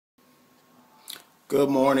Good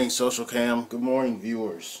morning, social cam. Good morning,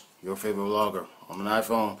 viewers. Your favorite vlogger on an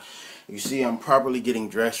iPhone. You see, I'm properly getting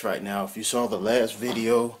dressed right now. If you saw the last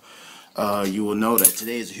video, you will know that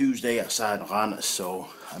today is a huge day outside in Randers. So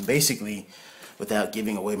I'm basically, without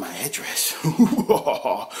giving away my address,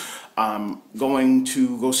 I'm going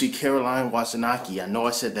to go see Caroline Wozniacki. I know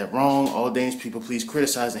I said that wrong. All Danish people, please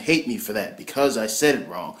criticize and hate me for that because I said it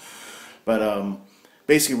wrong. But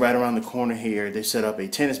basically, right around the corner here, they set up a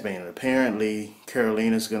tennis band. Apparently,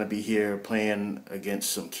 Carolina's going to be here playing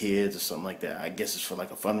against some kids or something like that. I guess it's for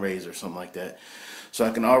like a fundraiser or something like that. So I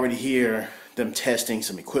can already hear them testing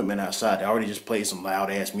some equipment outside. They already just played some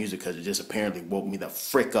loud-ass music because it just apparently woke me the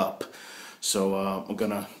frick up. So I'm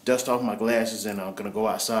going to dust off my glasses and I'm going to go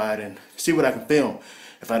outside and see what I can film.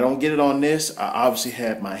 If I don't get it on this, I obviously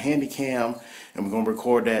have my handy cam and we're going to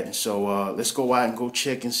record that. And so let's go out and go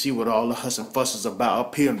check and see what all the huss and fuss is about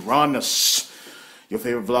up here in Randers. Your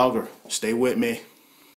favorite vlogger. Stay with me.